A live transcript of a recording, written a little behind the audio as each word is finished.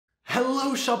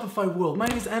Hello Shopify world, my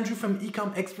name is Andrew from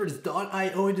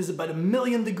ecomexperts.io. It is about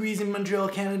 1,000,000 degrees in Montreal,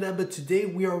 Canada, but today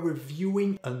we are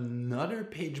reviewing another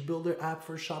page builder app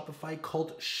for Shopify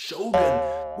called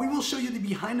Shogun. We will show you the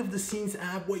behind of the scenes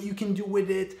app, what you can do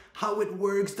with it, how it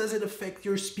works, does it affect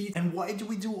your speed, and why do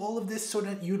we do all of this so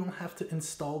that you don't have to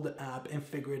install the app and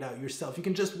figure it out yourself. You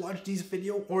can just watch these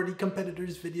videos or the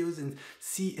competitors' videos and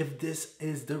see if this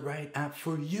is the right app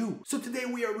for you. So today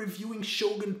we are reviewing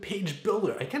Shogun Page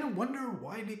Builder. I kind of wonder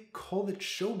why they called it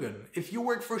Shogun. If you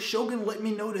work for Shogun, let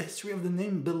me know the history of the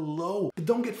name below. But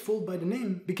don't get fooled by the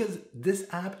name, because this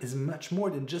app is much more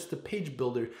than just a page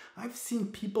builder. I've seen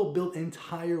people build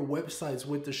entire websites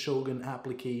with the Shogun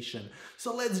application.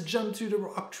 So let's jump to the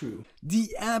walkthrough.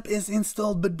 The app is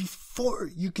installed, but before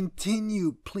you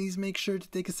continue, please make sure to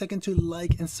take a second to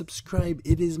like and subscribe.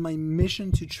 It is my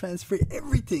mission to transfer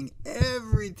everything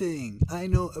I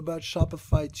know about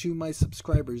Shopify to my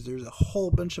subscribers. There's a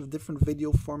whole bunch of different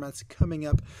video formats coming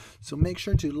up, so make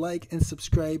sure to like and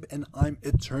subscribe, and I'm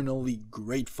eternally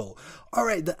grateful.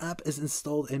 Alright, the app is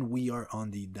installed and we are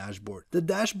on the dashboard. The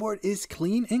dashboard is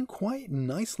clean and quite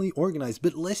nicely organized,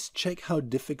 but let's check how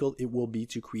difficult it will be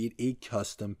to create a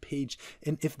custom page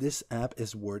and if this app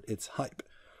is worth its hype.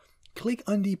 Click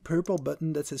on the purple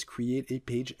button that says create a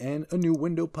page and a new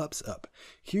window pops up.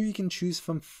 Here you can choose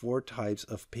from 4 types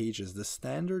of pages: the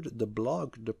standard, the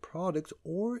blog, the product,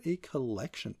 or a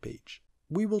collection page.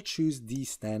 We will choose the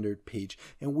standard page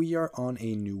and we are on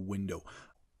a new window.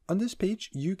 On this page,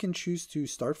 you can choose to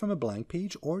start from a blank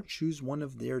page or choose one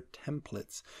of their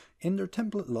templates in their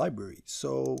template library.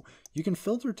 So you can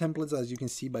filter templates, as you can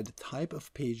see, by the type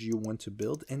of page you want to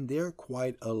build, and there are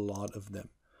quite a lot of them.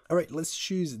 Alright, let's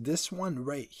choose this one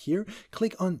right here.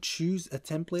 Click on choose a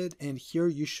template, and here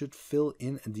you should fill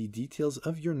in the details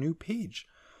of your new page.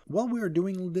 While we are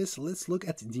doing this, let's look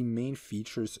at the main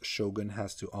features Shogun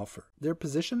has to offer. Their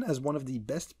position as one of the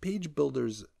best page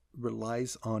builders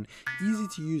relies on easy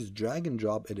to use drag and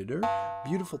drop editor,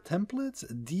 beautiful templates,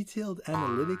 detailed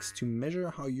analytics to measure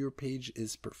how your page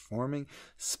is performing,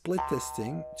 split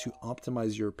testing to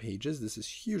optimize your pages. This is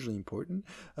hugely important.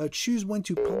 Choose when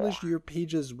to publish your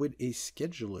pages with a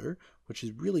scheduler, which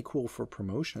is really cool for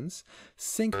promotions,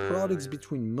 sync products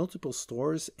between multiple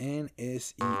stores, and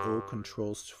SEO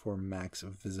controls for max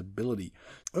visibility.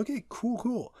 Okay,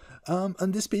 cool.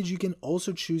 On this page, you can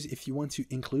also choose if you want to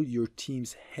include your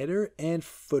team's header and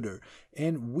footer,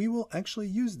 and we will actually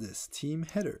use this team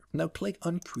header. Now click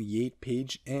on create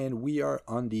page, and we are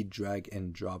on the drag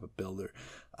and drop builder.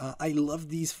 I love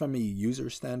these from a user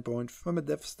standpoint. From a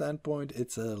dev standpoint,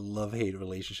 it's a love-hate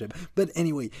relationship. But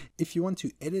anyway, if you want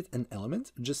to edit an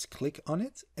element, just click on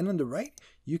it, and on the right,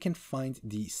 you can find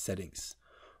the settings.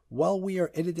 While we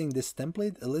are editing this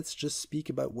template, let's just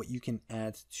speak about what you can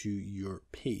add to your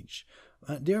page.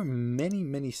 There are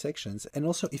many sections, and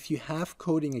also if you have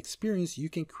coding experience, you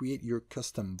can create your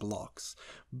custom blocks.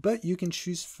 But you can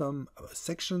choose from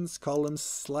sections, columns,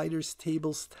 sliders,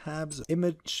 tables, tabs,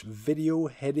 image, video,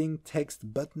 heading,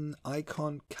 text, button,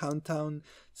 icon, countdown,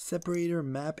 separator,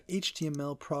 map,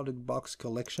 HTML, product box,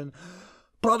 collection,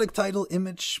 product title,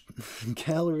 image,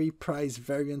 gallery, price,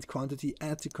 variant, quantity,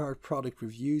 add to cart, product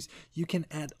reviews. You can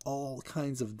add all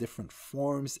kinds of different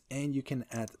forms, and you can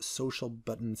add social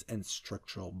buttons and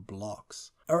structural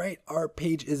blocks. Alright, our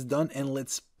page is done, and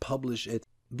let's publish it.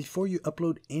 Before you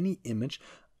upload any image,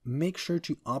 make sure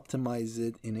to optimize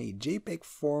it in a JPEG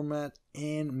format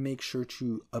and make sure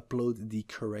to upload the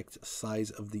correct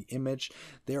size of the image.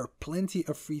 There are plenty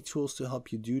of free tools to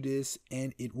help you do this,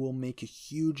 and it will make a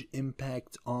huge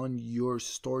impact on your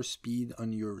store speed,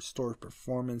 on your store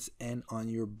performance, and on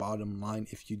your bottom line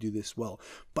if you do this well.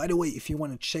 By the way, if you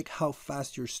want to check how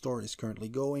fast your store is currently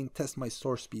going,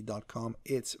 testmystorespeed.com.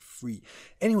 It's free.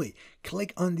 Anyway,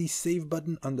 click on the save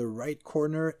button on the right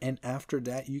corner, and after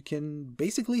that you can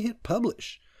basically hit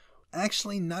publish.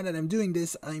 Actually, now that I'm doing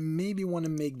this, I maybe want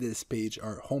to make this page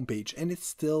our homepage, and it's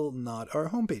still not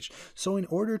our homepage. So in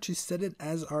order to set it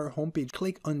as our homepage,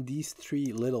 click on these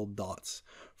 3 little dots.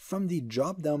 From the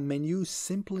drop-down menu,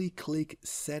 simply click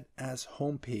Set as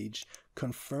Homepage,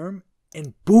 confirm,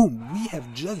 and boom, we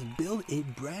have just built a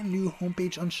brand new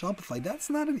homepage on Shopify. That's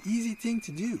not an easy thing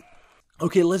to do.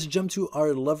 Okay, let's jump to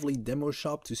our lovely demo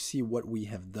shop to see what we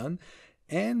have done.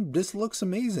 And this looks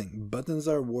amazing. Buttons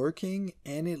are working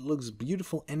and it looks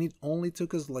beautiful, and it only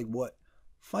took us like what,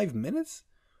 5 minutes?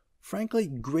 Frankly,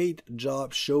 great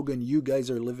job, Shogun. You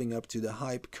guys are living up to the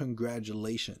hype.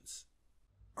 Congratulations.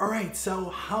 Alright, so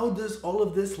how does all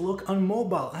of this look on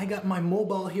mobile? I got my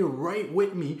mobile here right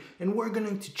with me, and we're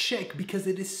going to check because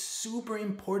it is super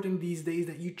important these days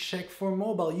that you check for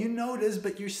mobile. You know this,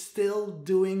 but you're still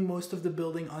doing most of the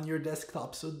building on your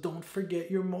desktop, so don't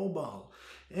forget your mobile.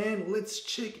 And let's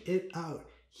check it out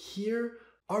here.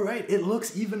 Alright, it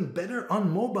looks even better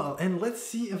on mobile, and let's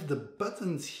see if the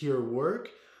buttons here work.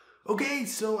 Okay,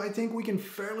 so I think we can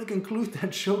fairly conclude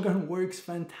that Shogun works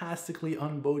fantastically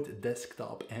on both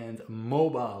desktop and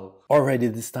mobile. Alright,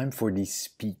 it is time for the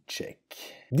speed check.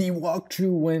 The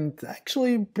walkthrough went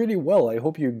actually pretty well. I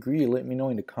hope you agree. Let me know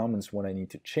in the comments what I need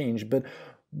to change. But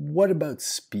what about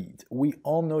speed? We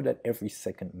all know that every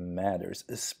second matters,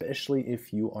 especially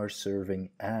if you are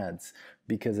serving ads.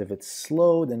 Because if it's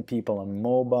slow, then people on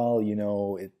mobile, you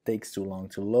know, it takes too long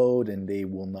to load and they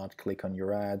will not click on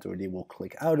your ad, or they will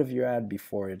click out of your ad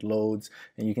before it loads.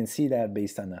 And you can see that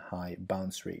based on a high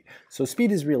bounce rate. So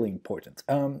speed is really important.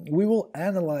 We will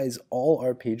analyze all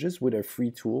our pages with a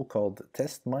free tool called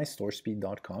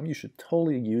testmystorespeed.com. You should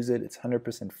totally use it. It's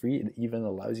 100% free. It even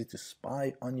allows you to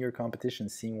spy on your competition,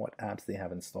 seeing what apps they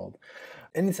have installed.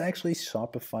 And it's actually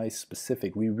Shopify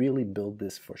specific. We really built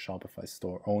this for Shopify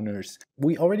store owners.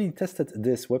 We already tested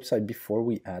this website before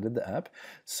we added the app.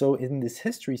 So in this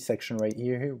history section right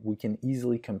here, we can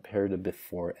easily compare the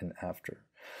before and after.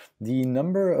 The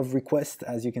number of requests,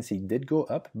 as you can see, did go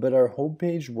up, but our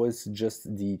homepage was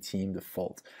just the team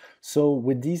default. So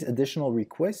with these additional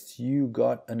requests, you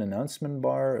got an announcement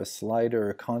bar, a slider,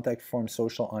 a contact form,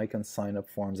 social icons, sign-up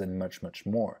forms, and much, much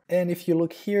more. And if you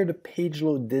look here, the page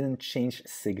load didn't change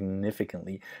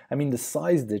significantly. I mean, the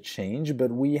size did change,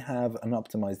 but we have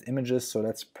unoptimized images, so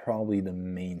that's probably the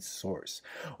main source.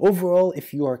 Overall,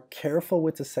 if you are careful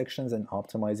with the sections and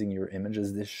optimizing your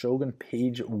images, this Shogun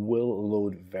page will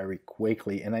load very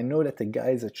quickly. And I know that the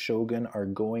guys at Shogun are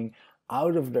going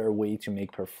out of their way to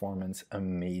make performance a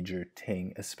major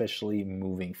thing, especially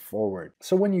moving forward.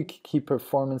 So when you keep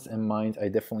performance in mind, I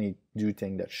definitely do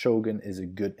think that Shogun is a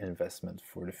good investment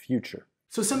for the future.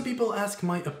 So some people ask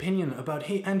my opinion about,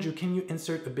 hey Andrew, can you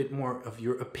insert a bit more of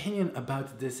your opinion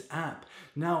about this app?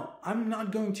 Now, I'm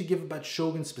not going to give about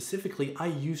Shogun specifically. I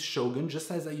use Shogun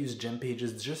just as I use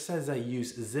GemPages, just as I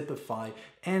use Zipify,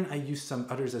 and I use some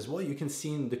others as well. You can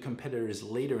see in the competitors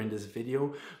later in this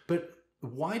video, but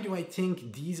why do I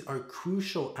think these are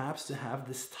crucial apps to have?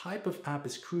 This type of app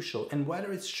is crucial, and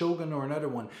whether it's Shogun or another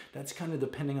one, that's kind of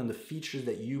depending on the features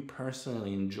that you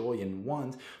personally enjoy and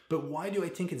want. But why do I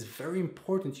think it's very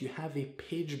important you have a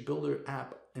page builder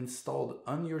app installed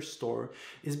on your store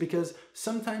is because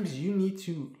sometimes you need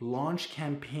to launch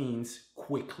campaigns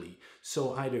quickly.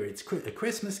 So either it's a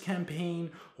Christmas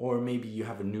campaign, or maybe you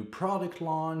have a new product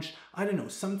launch. I don't know,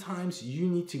 sometimes you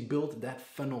need to build that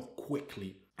funnel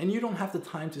quickly. And you don't have the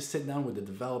time to sit down with a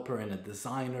developer and a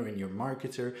designer and your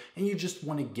marketer, and you just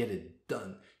want to get it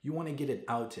done. You want to get it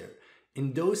out there.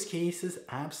 In those cases,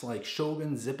 apps like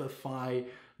Shogun, Zipify,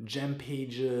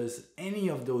 GemPages, any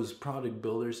of those product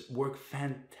builders work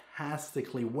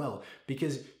fantastically well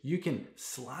because you can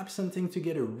slap something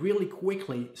together really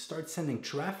quickly, start sending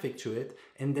traffic to it,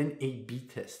 and then A/B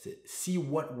test it. See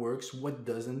what works, what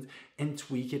doesn't, and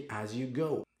tweak it as you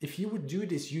go. If you would do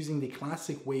this using the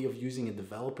classic way of using a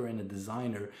developer and a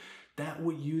designer, that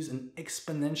would use an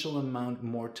exponential amount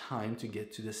more time to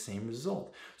get to the same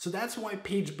result. So that's why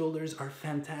page builders are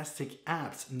fantastic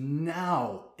apps.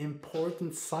 Now,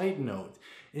 important side note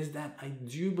is that I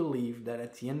do believe that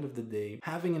at the end of the day,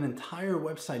 having an entire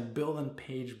website built on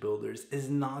page builders is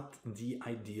not the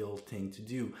ideal thing to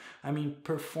do. I mean,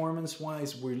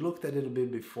 performance-wise, we looked at it a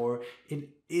bit before, it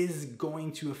is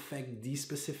going to affect these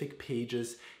specific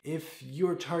pages. If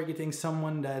you're targeting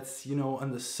someone that's, you know,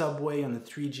 on the subway, on the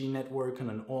 3G network, on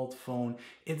an old phone,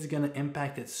 it's gonna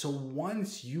impact it. So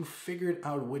once you figured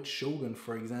out with Shogun,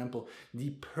 for example,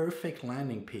 the perfect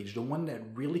landing page, the one that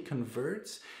really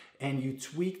converts, and you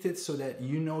tweaked it so that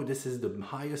you know this is the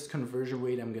highest conversion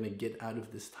rate I'm gonna get out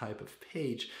of this type of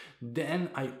page, then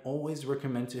I always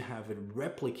recommend to have it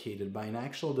replicated by an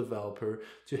actual developer,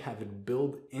 to have it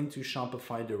built into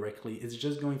Shopify directly. It's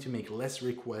just going to make less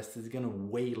requests, it's gonna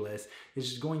weigh less, it's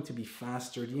just going to be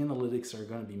faster, the analytics are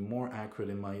gonna be more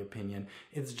accurate in my opinion.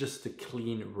 It's just the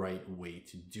clean, right way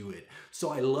to do it.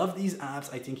 So I love these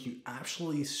apps. I think you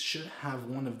actually should have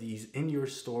one of these in your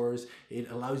stores. It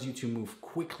allows you to move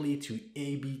quickly, to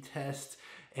A/B test,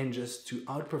 and just to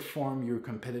outperform your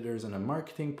competitors on a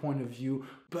marketing point of view.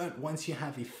 But once you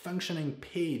have a functioning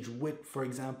page with, for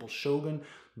example, Shogun,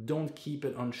 don't keep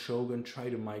it on Shogun, try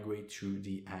to migrate to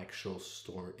the actual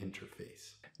store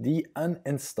interface. The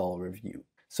uninstall review.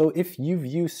 So if you've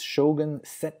used Shogun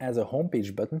Set as a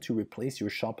homepage button to replace your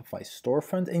Shopify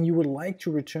storefront and you would like to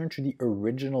return to the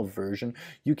original version,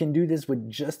 you can do this with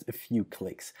just a few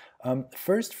clicks.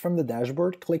 First, from the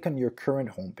dashboard, click on your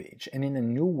current homepage, and in a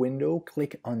new window,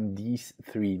 click on these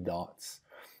three dots.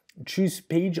 Choose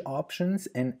Page Options,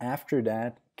 and after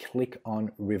that, click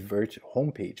on Revert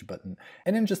Homepage button,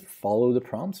 and then just follow the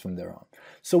prompts from there on.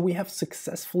 So we have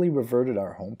successfully reverted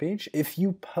our homepage. If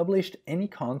you published any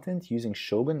content using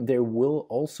Shogun, there will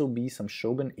also be some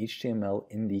Shogun HTML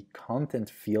in the content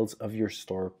fields of your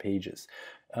store pages.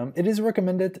 It is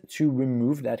recommended to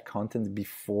remove that content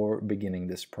before beginning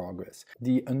this progress.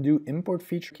 The Undo Import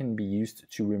feature can be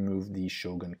used to remove the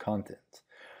Shogun content.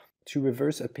 To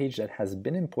reverse a page that has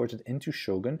been imported into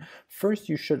Shogun, first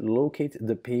you should locate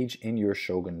the page in your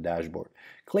Shogun dashboard.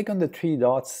 Click on the three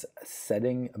dots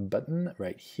setting button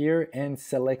right here and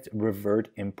select Revert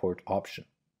Import option.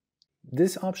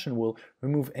 This option will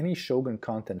remove any Shogun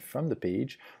content from the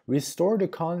page, restore the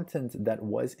content that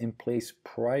was in place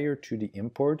prior to the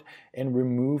import, and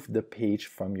remove the page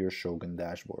from your Shogun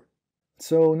dashboard.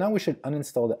 So now we should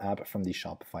uninstall the app from the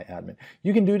Shopify admin.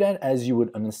 You can do that as you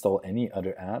would uninstall any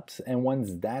other apps, and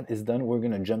once that is done, we're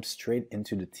going to jump straight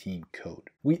into the theme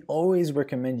code. We always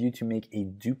recommend you to make a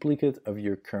duplicate of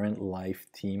your current live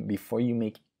theme before you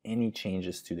make any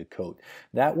changes to the code.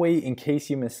 That way, in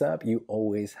case you mess up, you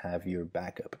always have your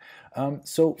backup.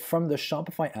 So from the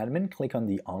Shopify admin, click on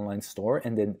the online store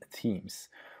and then themes.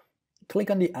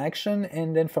 Click on the action,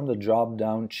 and then from the drop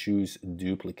down, choose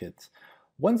duplicate.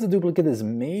 Once the duplicate is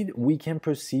made, we can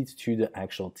proceed to the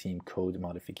actual theme code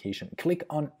modification. Click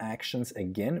on Actions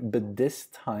again, but this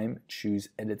time choose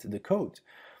Edit the Code.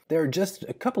 There are just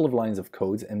a couple of lines of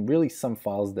codes and really some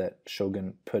files that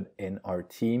Shogun put in our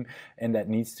theme and that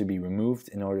needs to be removed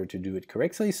in order to do it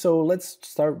correctly. So let's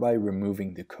start by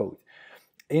removing the code.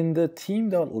 In the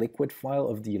theme.liquid file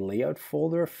of the layout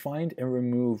folder, find and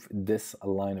remove this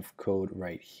line of code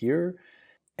right here.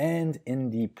 And in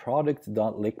the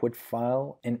product.liquid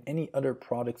file and any other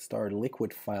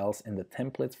product.liquid files in the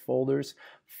templates folders,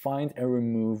 find and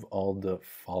remove all the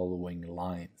following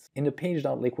lines. In the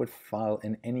page.liquid file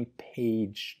and any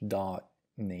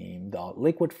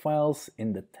page.name.liquid files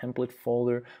in the template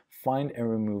folder, find and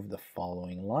remove the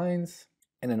following lines.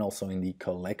 And then also in the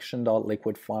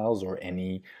collection.liquid files or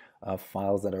any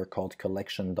files that are called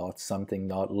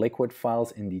collection.something.liquid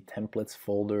files in the templates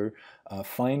folder,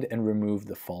 find and remove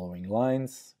the following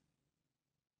lines.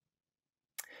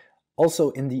 Also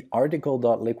in the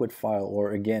article.liquid file, or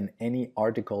again any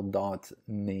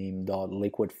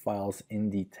article.name.liquid files in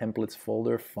the templates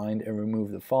folder, find and remove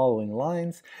the following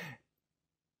lines.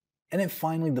 And then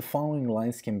finally, the following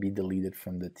lines can be deleted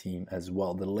from the theme as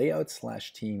well. The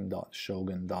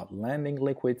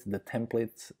layout/theme.shogun.landing_liquid, the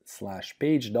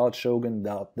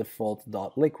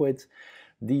templates/page.shogun.default.liquid,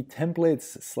 the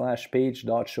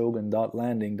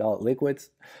templates/page.shogun.landing.liquid,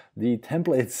 the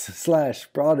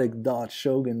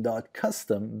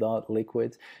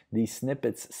templates/product.shogun.custom.liquid, the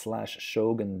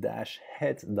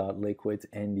snippets/shogun-head.liquid,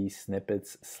 and the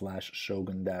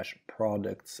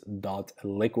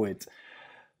snippets/shogun-products.liquid.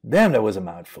 Damn, that was a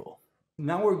mouthful.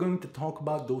 Now we're going to talk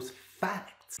about those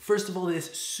facts. First of all, it is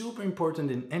super important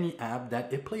in any app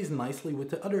that it plays nicely with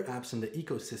the other apps in the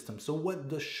ecosystem. So what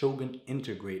does Shogun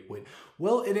integrate with?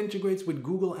 Well, it integrates with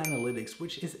Google Analytics,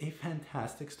 which is a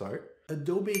fantastic start.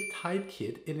 Adobe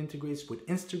Typekit, it integrates with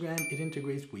Instagram, it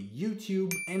integrates with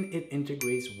YouTube, and it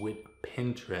integrates with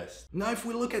Pinterest. Now, if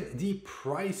we look at the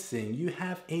pricing, you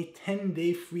have a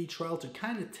 10-day free trial to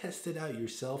kind of test it out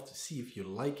yourself to see if you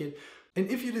like it. And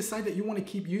if you decide that you want to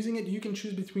keep using it, you can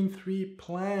choose between 3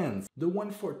 plans. The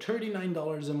one for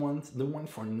 $39 a month, the one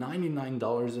for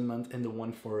 $99 a month, and the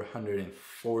one for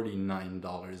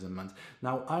 $149 a month.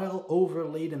 Now, I'll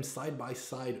overlay them side by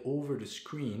side over the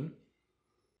screen.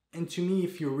 And to me,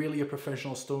 if you're really a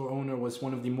professional store owner, what's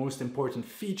one of the most important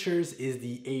features is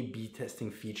the A/B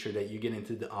testing feature that you get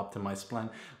into the optimized plan.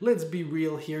 Let's be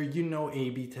real here, you know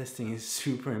A/B testing is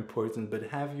super important, but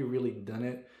have you really done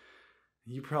it?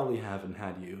 You probably haven't,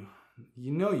 had you.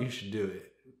 You know you should do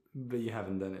it, but you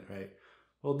haven't done it, right?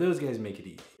 Well, those guys make it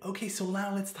easy. Okay, so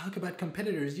now let's talk about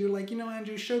competitors. You're like, you know,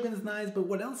 Andrew, Shogun's nice, but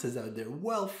what else is out there?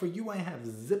 Well, for you, I have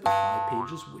Zipify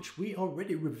pages, which we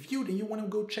already reviewed, and you want to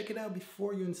go check it out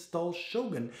before you install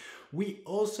Shogun. We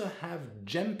also have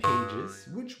Gem Pages,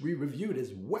 which we reviewed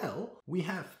as well. We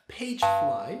have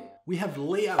Pagefly, we have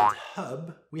Layout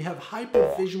Hub, we have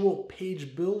Hypervisual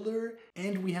Page Builder,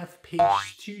 and we have Page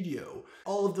Studio.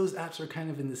 All of those apps are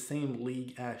kind of in the same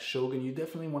league as Shogun. You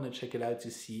definitely want to check it out to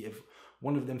see if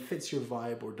one of them fits your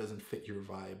vibe or doesn't fit your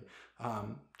vibe.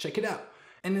 Check it out.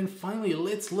 And then finally,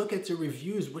 let's look at the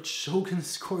reviews, which Shogun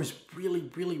scores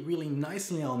really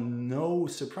nicely on no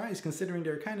surprise, considering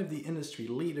they're kind of the industry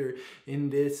leader in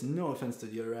this. No offense to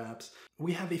the other apps.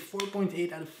 We have a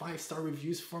 4.8 out of 5-star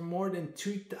reviews for more than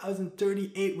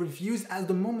 2,038 reviews at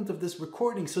the moment of this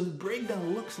recording. So the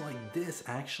breakdown looks like this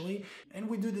actually. And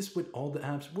we do this with all the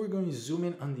apps. We're going to zoom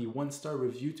in on the 1-star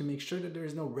review to make sure that there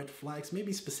is no red flags,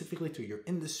 maybe specifically to your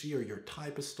industry or your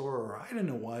type of store or I don't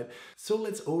know what. So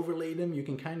let's overlay them. You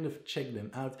can kind of check them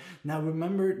out. Now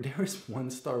remember, there's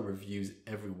 1-star reviews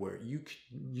everywhere. You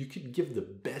could give the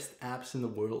best apps in the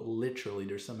world. Literally,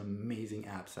 there's some amazing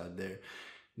apps out there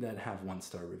that have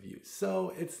 1-star reviews.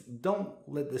 So don't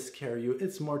let this scare you.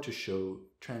 It's more to show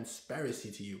transparency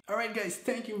to you. All right, guys,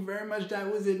 thank you very much. That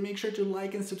was it. Make sure to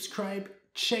like and subscribe.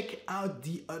 Check out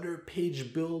the other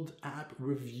page build app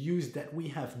reviews that we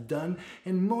have done.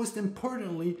 And most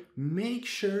importantly, make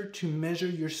sure to measure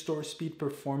your store speed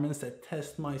performance at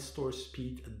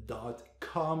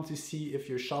testmystorespeed.com to see if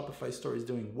your Shopify store is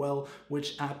doing well,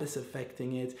 which app is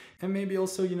affecting it, and maybe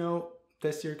also,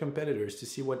 test your competitors to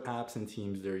see what apps and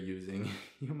teams they're using.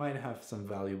 You might have some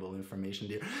valuable information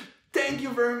there. Thank you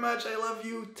very much. I love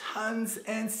you tons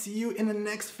and see you in the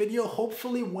next video,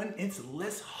 hopefully when it's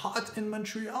less hot in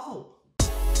Montreal.